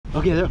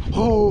Okay, there.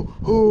 Oh,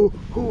 oh,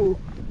 oh.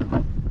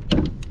 All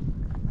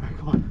right,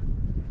 come on.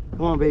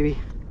 Come on, baby.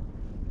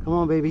 Come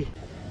on, baby.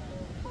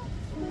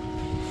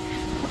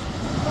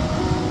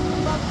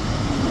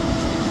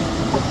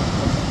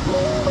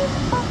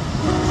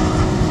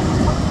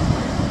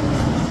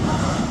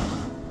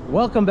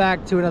 Welcome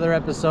back to another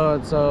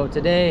episode. So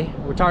today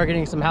we're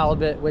targeting some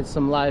halibut with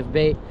some live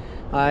bait.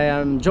 I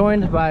am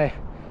joined by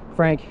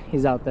Frank.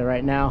 He's out there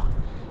right now.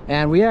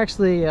 And we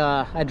actually,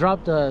 I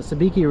dropped a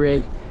sabiki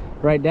rig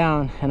right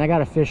down and I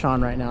got a fish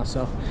on right now.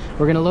 So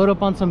we're gonna load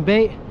up on some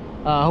bait.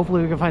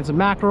 Hopefully we can find some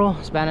mackerel,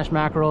 Spanish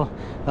mackerel,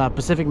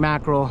 Pacific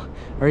mackerel,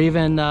 or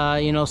even,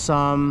 you know,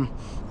 some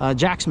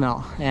jack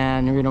smell.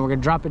 And, you know, we're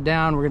gonna drop it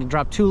down. We're gonna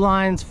drop 2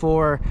 lines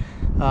for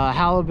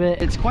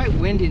halibut. It's quite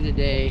windy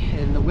today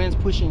and the wind's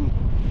pushing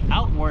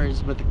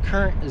outwards, but the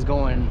current is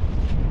going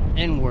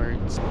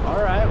inwards.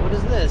 All right, what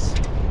is this?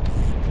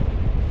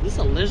 Is this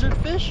a lizard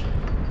fish?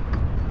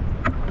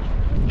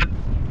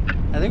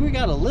 I think we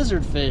got a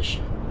lizard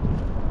fish.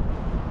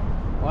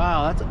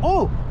 Wow, that's,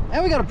 oh,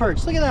 and we got a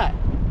perch. Look at that.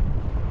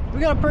 We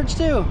got a perch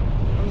too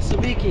on the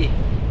sabiki.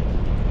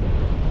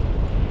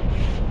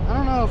 I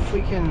don't know if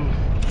we can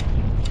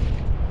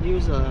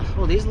use a,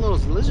 oh, these little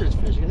lizard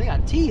fish, they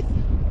got teeth.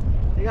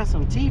 They got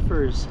some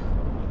teethers.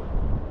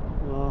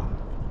 Well,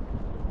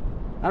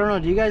 I don't know,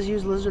 do you guys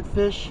use lizard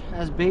fish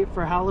as bait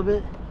for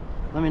halibut?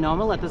 Let me know. I'm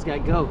gonna let this guy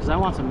go because I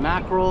want some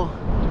mackerel.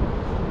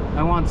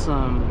 I want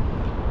some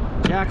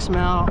jack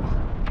smelt,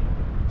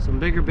 some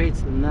bigger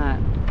baits than that.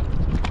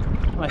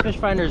 My fish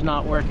finder is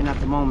not working at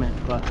the moment,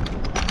 but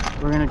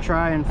we're gonna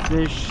try and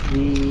fish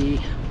the,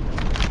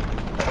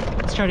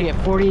 let's try to get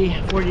 40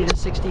 to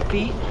 60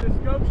 feet. The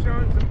scope's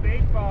showing some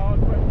bait balls,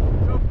 but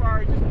so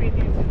far it's just been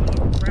these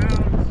little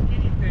round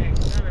skinny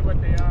things. I don't know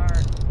what they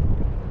are.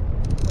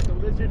 Like a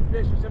lizard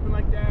fish or something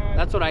like that.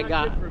 That's what I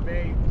got. Good for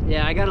bait.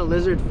 Yeah, I got a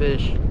lizard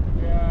fish.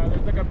 Yeah,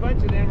 there's like a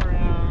bunch of them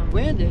around.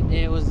 Wind,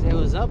 it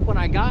was up when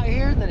I got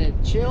here, then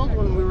it chilled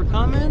when we were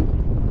coming,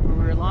 when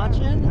we were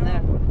launching, and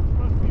then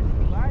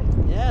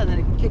yeah, then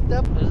it kicked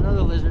up. There's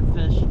another lizard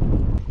fish.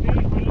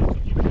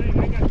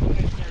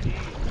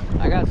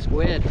 I got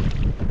squid.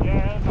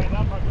 Yeah,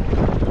 that much.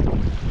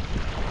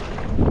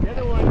 The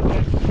other one is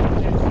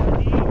that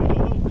sardine with a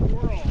little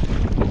twirl.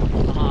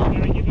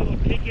 And I give it a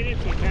little kick in it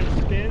so it kind of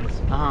spins.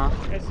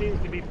 That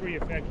seems to be pretty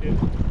effective.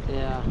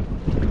 Yeah.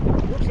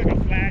 Looks like a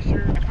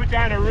flasher. I put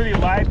down a really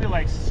lively,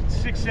 like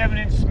 6-7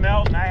 inch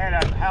smelt, and I had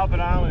a halibut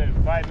on with it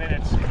in 5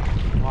 minutes.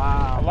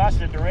 Wow. I lost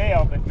the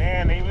rail, but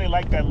man, they really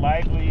like that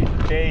lively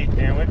bait,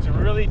 man. It's a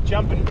really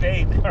jumping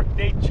bait.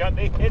 They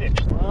hit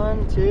it.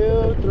 1,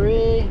 2,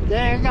 3.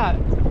 There, I got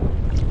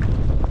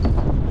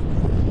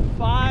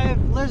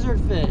 5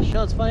 lizard fish. You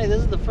know, it's funny, this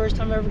is the first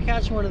time I ever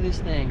catch one of these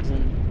things,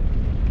 and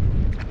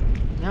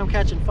now I'm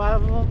catching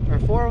 5 of them, or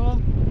 4 of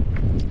them.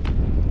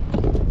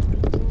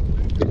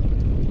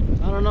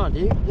 I don't know,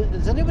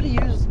 does anybody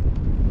use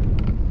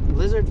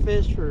lizard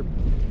fish for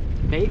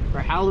bait, for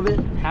halibut?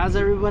 Has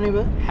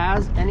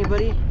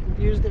anybody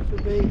used it for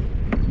bait?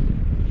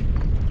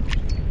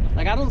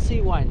 Like, I don't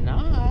see why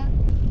not.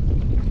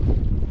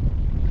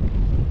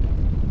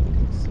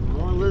 Some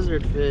more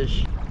lizard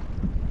fish.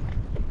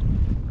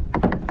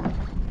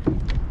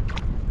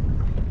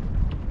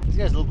 These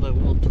guys look like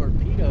little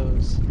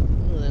torpedoes.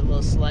 Oh, they're a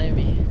little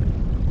slimy,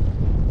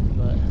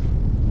 but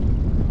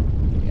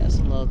they got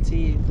some little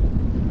teeth.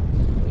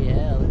 Oh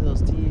yeah, look at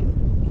those teeth.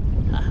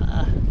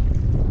 Haha.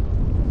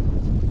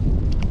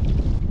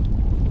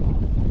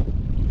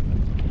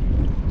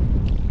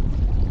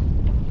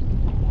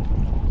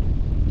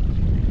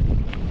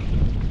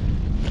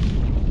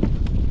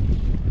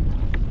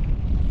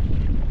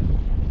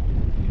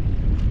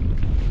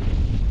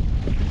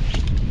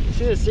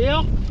 See the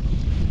seal?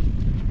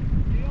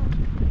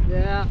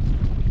 Yeah.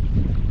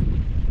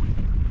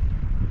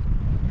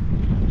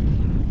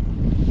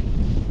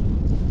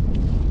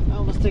 I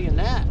almost took a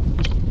nap.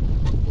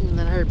 And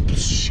then I heard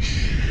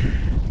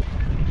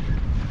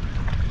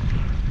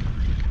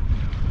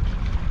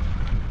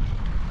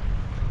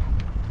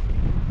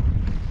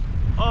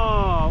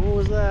oh, what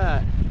was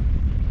that?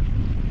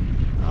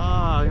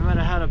 Oh, you might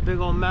have had a big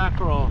old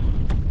mackerel.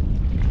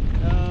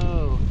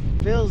 Oh,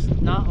 feels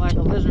not like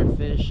a lizard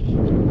fish.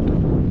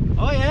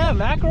 Oh yeah,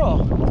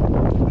 mackerel.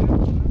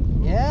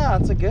 Yeah,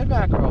 it's a good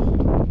mackerel.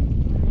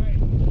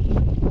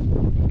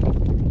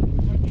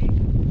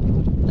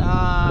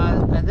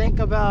 I think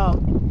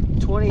about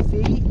 20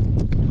 feet.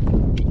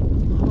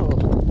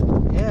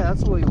 Oh, yeah,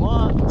 that's what we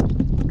want.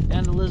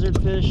 And the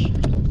lizard fish.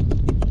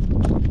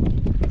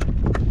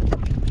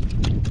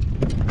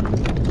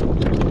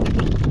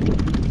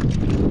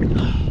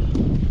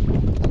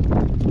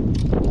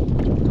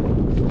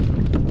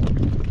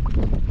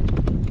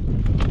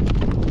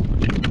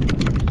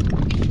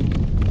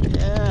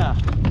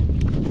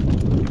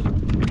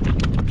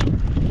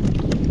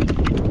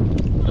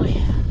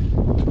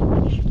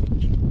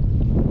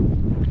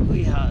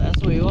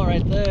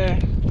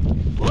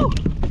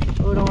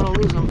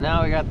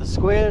 Now we got the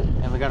squid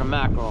and we got a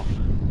mackerel,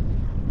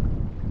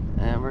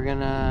 and we're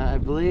gonna, I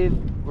believe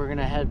we're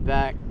gonna head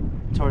back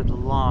toward the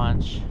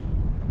launch.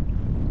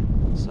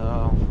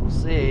 So we'll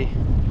see.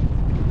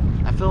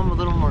 I feel I'm a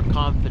little more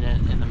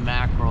confident in the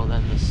mackerel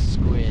than the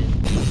squid.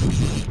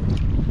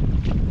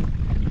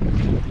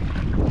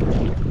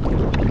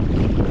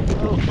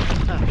 Oh.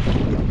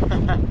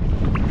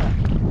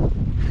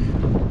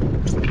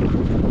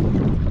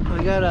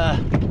 We got a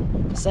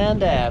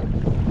sand dab.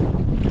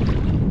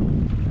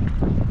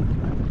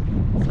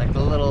 It's like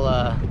the little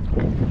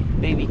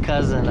baby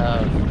cousin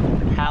of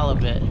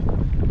halibut,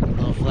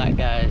 little flat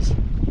guys. I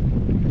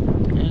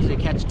usually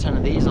catch a ton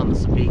of these on the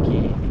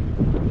sabiki.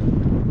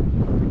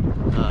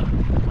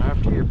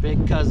 After your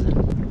big cousin.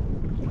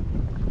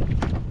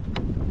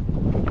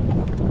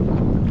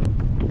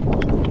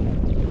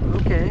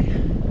 Okay,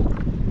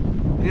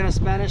 we got a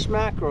Spanish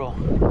mackerel,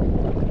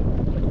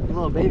 a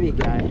little baby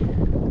guy.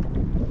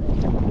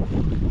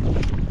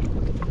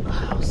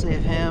 I'll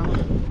save him.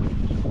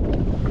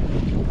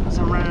 As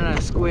I'm running out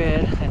of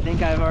squid, I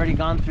think I've already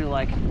gone through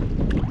like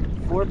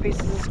 4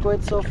 pieces of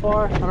squid so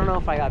far. I don't know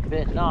if I got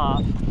bitten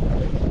off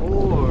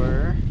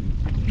or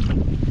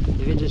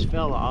if it just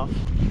fell off.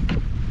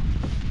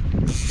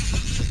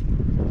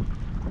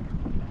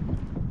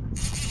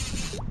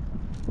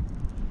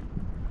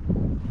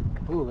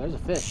 Ooh, there's a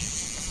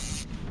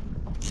fish.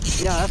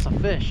 Yeah, that's a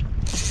fish.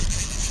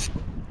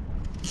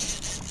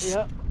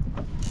 Yep.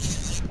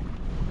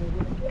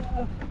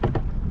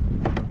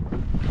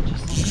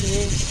 Just in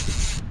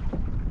case.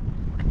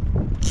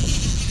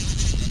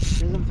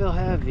 Doesn't feel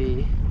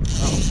heavy.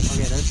 Oh,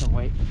 okay, there's some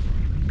weight.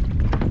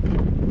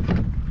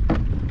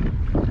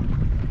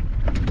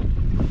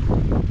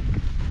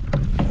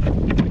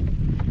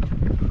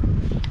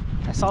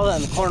 I saw that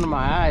in the corner of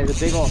my eye, the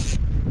big old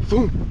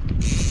boom.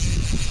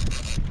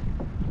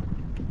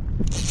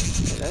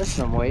 Okay, there's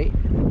some weight.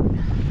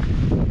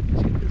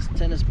 Let's get this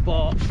tennis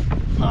ball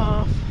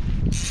off.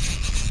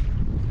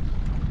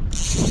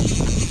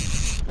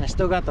 I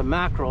still got the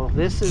mackerel.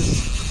 This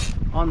is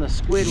on the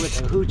squid with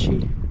the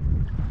hoochie.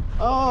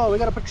 Oh, we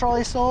got a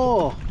petroli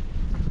sole.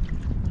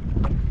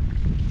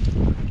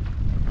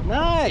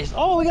 Nice.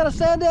 Oh, we got a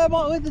sand dab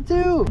on with it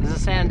too. There's a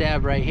sand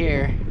dab right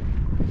here.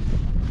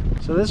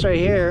 So this right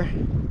here,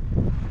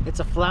 it's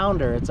a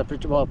flounder. It's a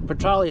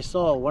petroli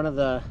sole. One of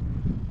the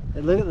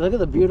look at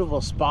the beautiful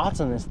spots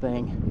on this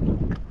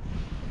thing.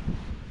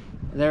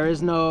 There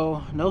is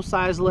no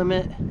size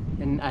limit,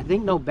 and I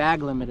think no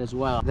bag limit as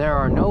well. There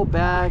are no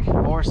bag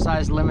or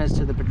size limits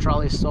to the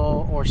petroli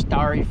sole or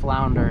starry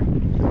flounder.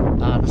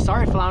 The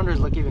starry flounders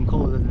look even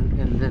cooler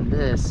than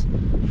this,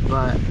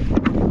 but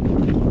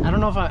I don't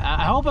know if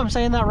I hope I'm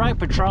saying that right,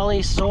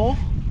 petroli sole.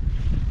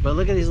 But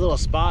look at these little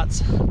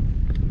spots.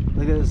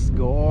 Look at this,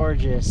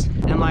 gorgeous.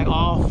 And like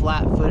all all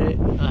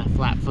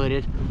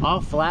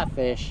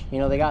flatfish. You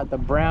know, they got the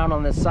brown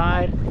on the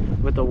side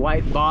with the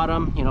white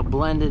bottom, you know,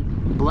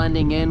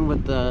 blending in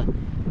with the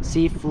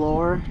sea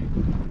floor.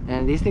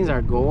 And these things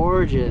are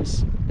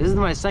gorgeous. This is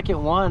my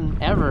second one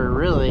ever,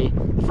 really.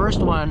 The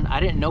first one, I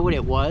didn't know what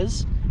it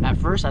was. At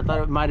first, I thought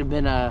it might have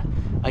been a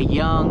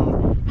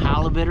young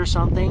halibut or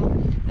something.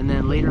 And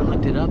then later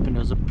looked it up and it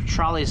was a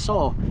petroli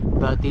sole.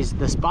 But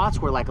the spots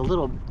were like a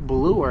little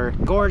bluer.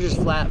 Gorgeous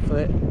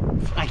flatfoot.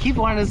 I keep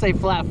wanting to say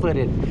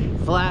flat-footed.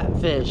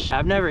 Flatfish.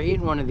 I've never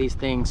eaten one of these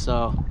things,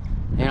 so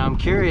you know, I'm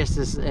curious.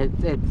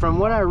 From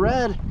what I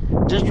read,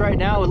 just right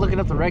now, looking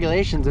up the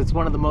regulations, it's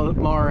one of the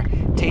more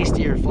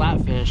tastier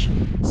flatfish.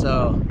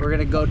 So we're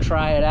gonna go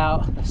try it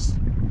out. This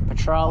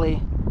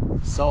petroli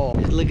sole.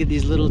 Look at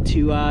these little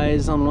 2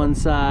 eyes on one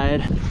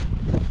side.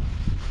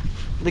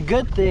 The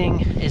good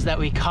thing is that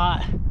we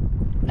caught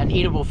an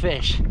eatable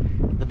fish.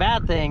 The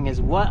bad thing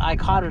is what I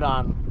caught it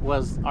on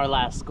was our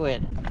last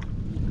squid.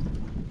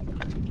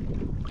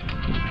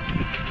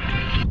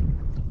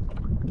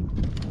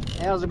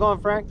 Hey, how's it going,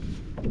 Frank?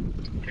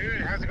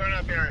 Good, how's it going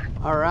up there?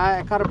 All right,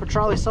 I caught a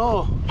petroli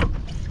sole.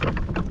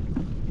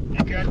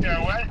 You got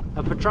what?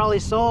 A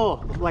petroli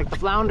sole, like the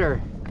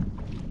flounder.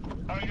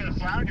 Oh, you got a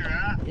flounder,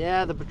 huh?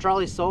 Yeah, the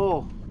petroli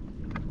sole.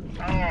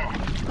 Oh,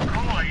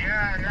 cool,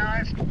 yeah, no,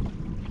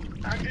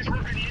 I'm just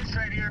working the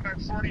inside here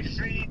about 40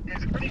 feet.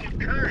 It's a pretty good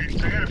current,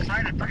 so I gotta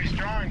find it pretty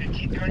strong to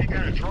keep doing any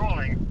kind of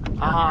trolling.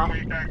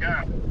 Way back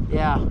up.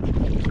 Yeah.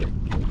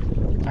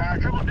 A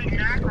couple of big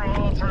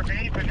mackerel for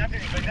bait, but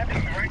nothing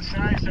the right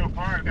size so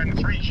far. I've gotten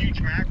 3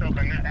 huge mackerel,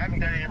 but I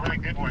haven't done any really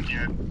good ones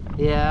yet.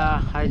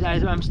 Yeah,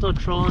 I'm still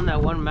trolling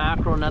that one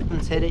mackerel.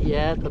 Nothing's hit it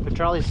yet. The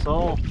petroli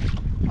sole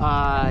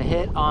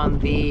hit on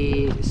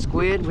the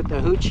squid with the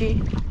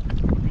hoochie.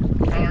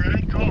 Oh,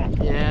 really? Cool.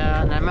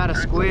 Yeah, and I'm out of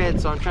squid,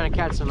 so I'm trying to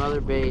catch some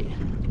other bait.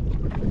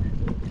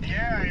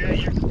 Yeah,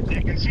 you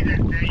can see that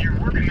you're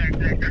working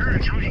that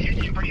current's really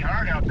hitting you pretty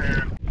hard out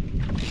there.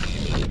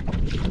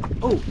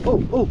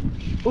 Oh,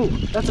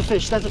 that's a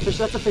fish, that's a fish,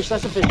 that's a fish,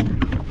 that's a fish.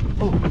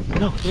 Oh,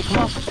 no, did it come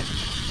off?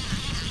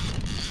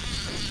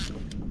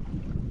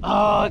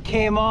 Oh, it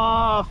came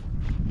off.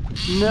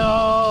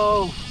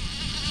 No.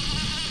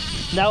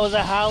 That was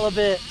a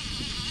halibut.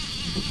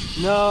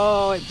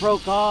 No, it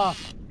broke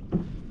off.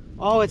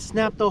 Oh, it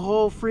snapped the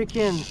whole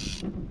freaking...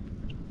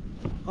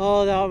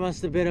 Oh, that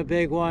must have been a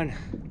big one.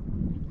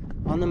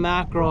 on the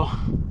mackerel.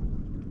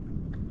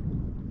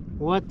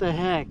 What the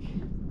heck?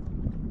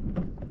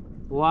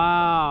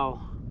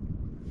 Wow.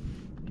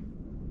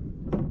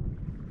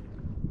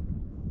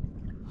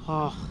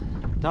 Oh,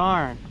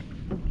 darn.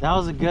 That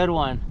was a good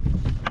one.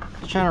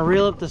 I was trying to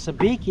reel up the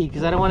sabiki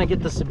because I don't want to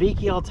get the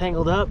sabiki all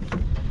tangled up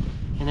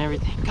and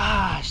everything.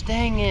 Gosh,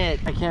 dang it.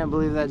 I can't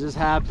believe that just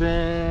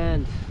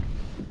happened.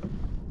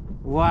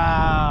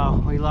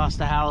 Wow, we lost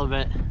a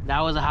halibut. That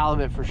was a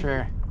halibut for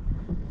sure.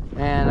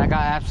 And I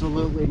got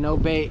absolutely no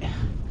bait.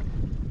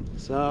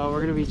 So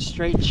we're gonna be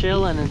straight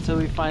chilling until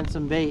we find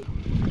some bait.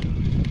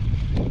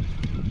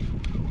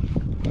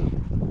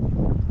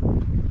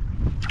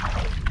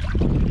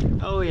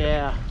 Oh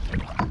yeah.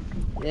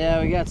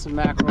 Yeah, we got some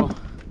mackerel.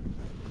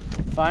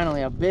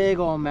 Finally, a big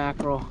old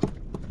mackerel.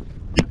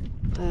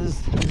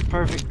 This is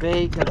perfect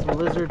bait. Got some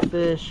lizard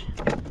fish.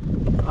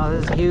 Oh,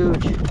 this is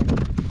huge.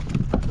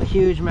 A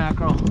huge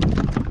mackerel.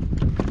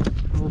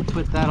 We'll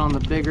put that on the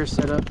bigger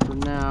setup for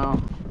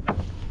now.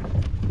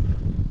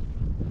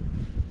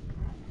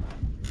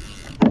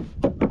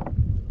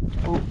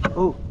 Oh,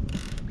 oh.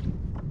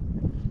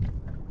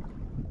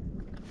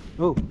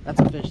 Oh, that's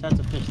a fish, that's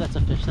a fish, that's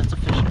a fish, that's a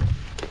fish.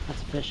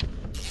 That's a fish.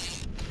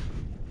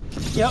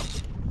 Yep.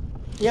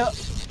 Yep.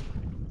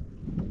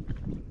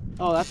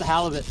 Oh, that's a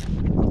halibut.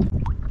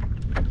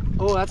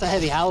 Oh, that's a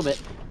heavy halibut.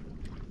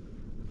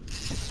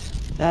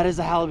 That is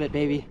a halibut,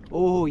 baby.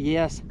 Oh,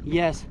 yes,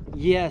 yes,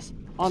 yes.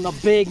 On the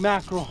big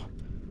mackerel.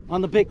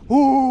 On the big,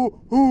 ooh,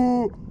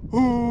 ooh,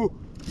 ooh.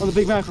 On the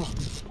big mackerel.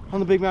 On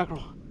the big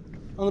mackerel.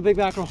 On the big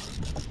mackerel.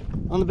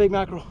 On the big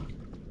mackerel.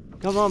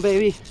 Come on,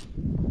 baby.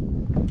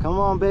 Come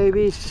on,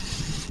 baby.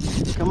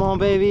 Come on,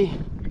 baby.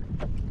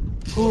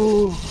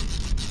 Ooh.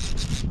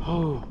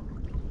 Oh.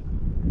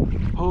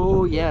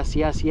 Oh, yes,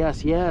 yes,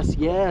 yes, yes,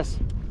 yes.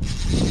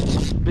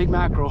 Big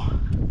mackerel. All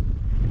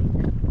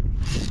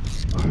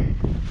right.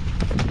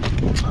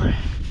 All right.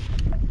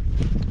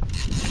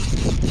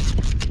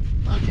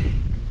 Okay.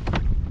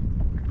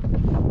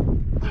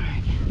 All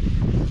right.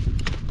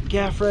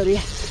 Gaff ready.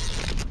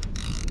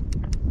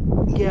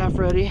 Gaff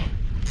ready.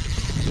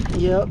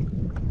 Yep.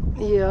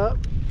 Yep.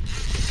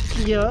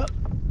 Yep.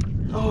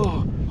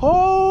 Oh.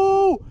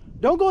 Oh!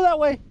 Don't go that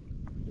way.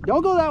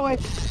 Don't go that way.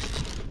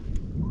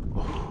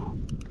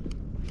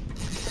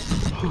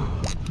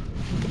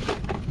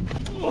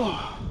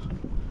 Oh.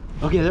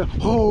 Okay, there.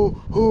 Oh,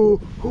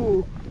 oh,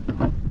 oh.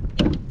 All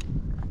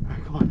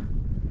right, come on.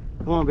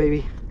 Come on,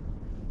 baby.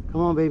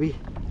 Come on, baby.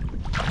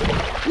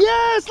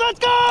 Yes, let's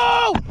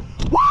go!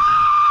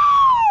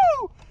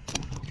 Woo!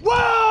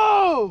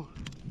 Whoa!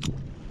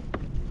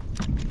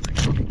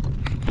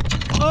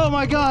 Oh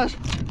my gosh,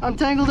 I'm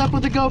tangled up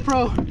with the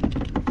GoPro.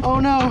 Oh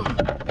no.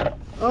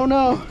 Oh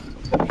no.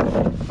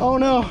 Oh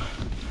no.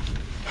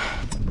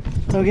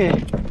 Okay,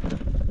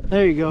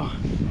 there you go.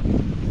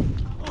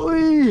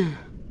 Oy.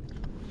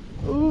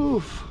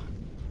 Oof.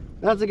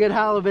 That's a good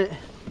halibut.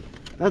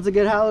 That's a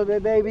good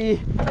halibut, baby.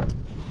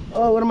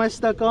 Oh, what am I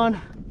stuck on?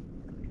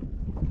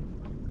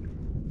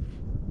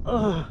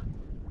 Oh,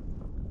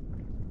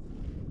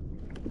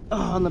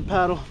 on the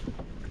paddle.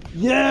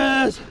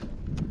 Yes!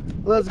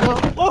 Let's go.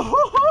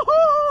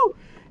 Oh,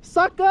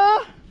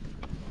 sucker!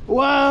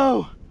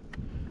 Wow!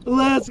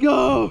 Let's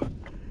go!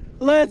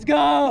 Let's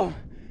go!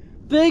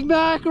 Big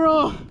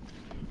mackerel!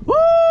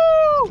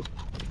 Woo!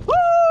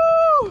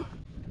 Woo!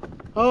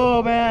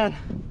 Oh man!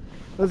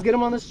 Let's get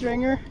him on the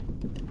stringer.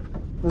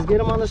 Let's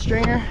get him on the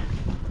stringer.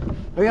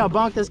 We gotta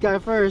bonk this guy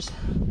first.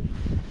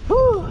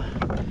 Woo!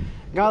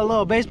 Got a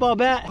little baseball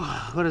bat.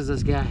 What is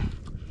this guy?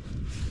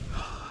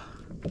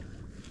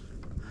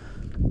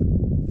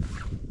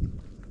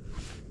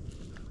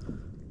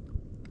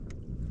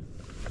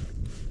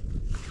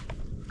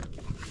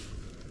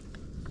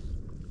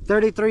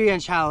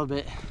 .33-inch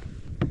halibut.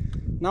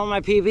 Not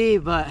my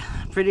PB, but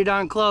pretty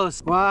darn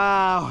close.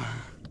 Wow.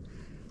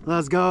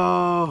 Let's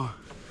go.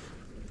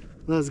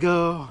 Let's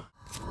go.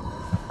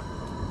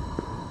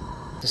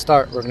 To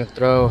start, we're gonna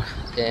throw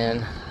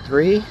in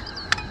 3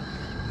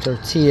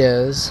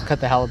 tortillas. Cut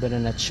the halibut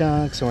into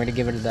chunks, and we're gonna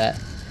give it that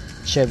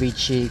chubby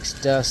cheeks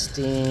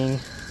dusting.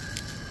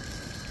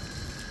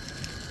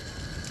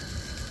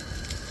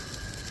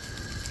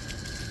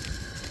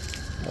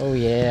 Oh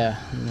yeah,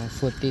 I'm gonna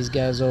flip these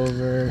guys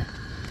over.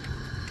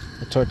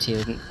 The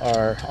tortillas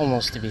are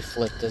almost to be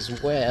flipped as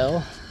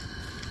well.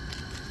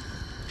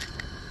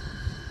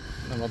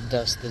 And we'll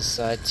dust this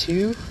side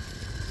too.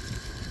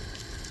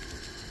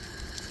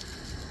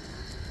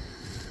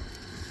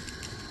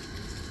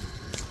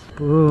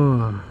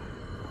 Ooh,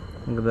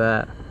 look at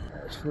that.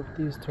 Let's flip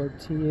these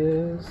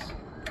tortillas.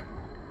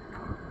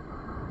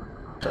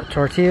 The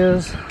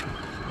tortillas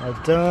are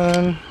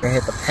done. We're gonna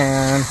hit the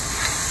pan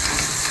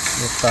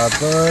with our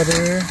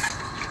butter.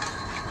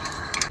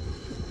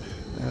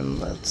 And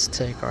let's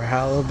take our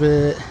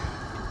halibut.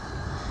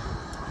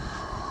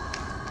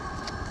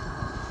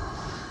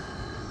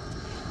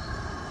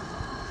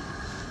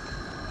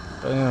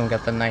 Boom,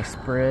 got the nice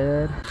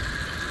spread.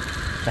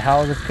 The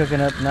halibut's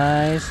cooking up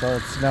nice, so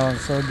it's smelling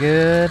so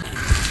good.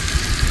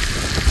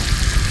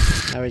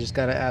 Now we just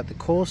gotta add the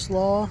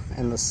coleslaw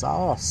and the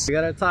sauce. We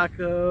got our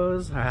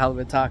tacos, our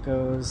halibut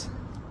tacos.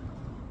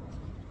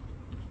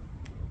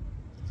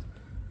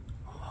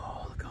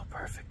 Oh, look how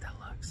perfect that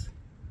looks.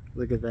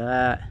 Look at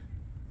that.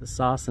 The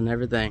sauce and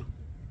everything.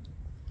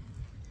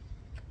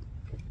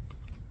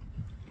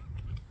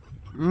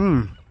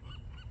 Mmm.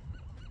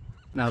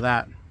 Now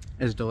that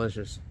is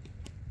delicious.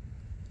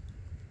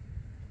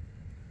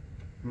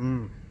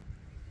 Mmm.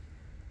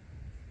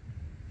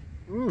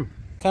 Mmm.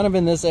 Kind of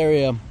in this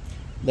area,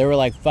 there were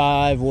like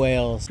 5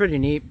 whales. Pretty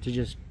neat to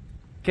just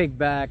kick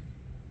back,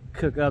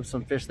 cook up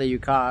some fish that you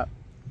caught,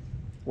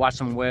 watch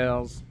some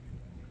whales.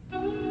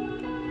 But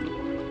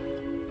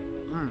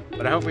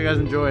I hope you guys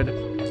enjoyed.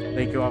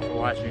 Thank you all for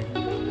watching.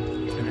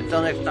 And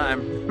until next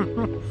time,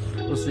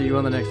 we'll see you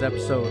on the next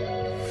episode.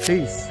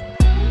 Peace.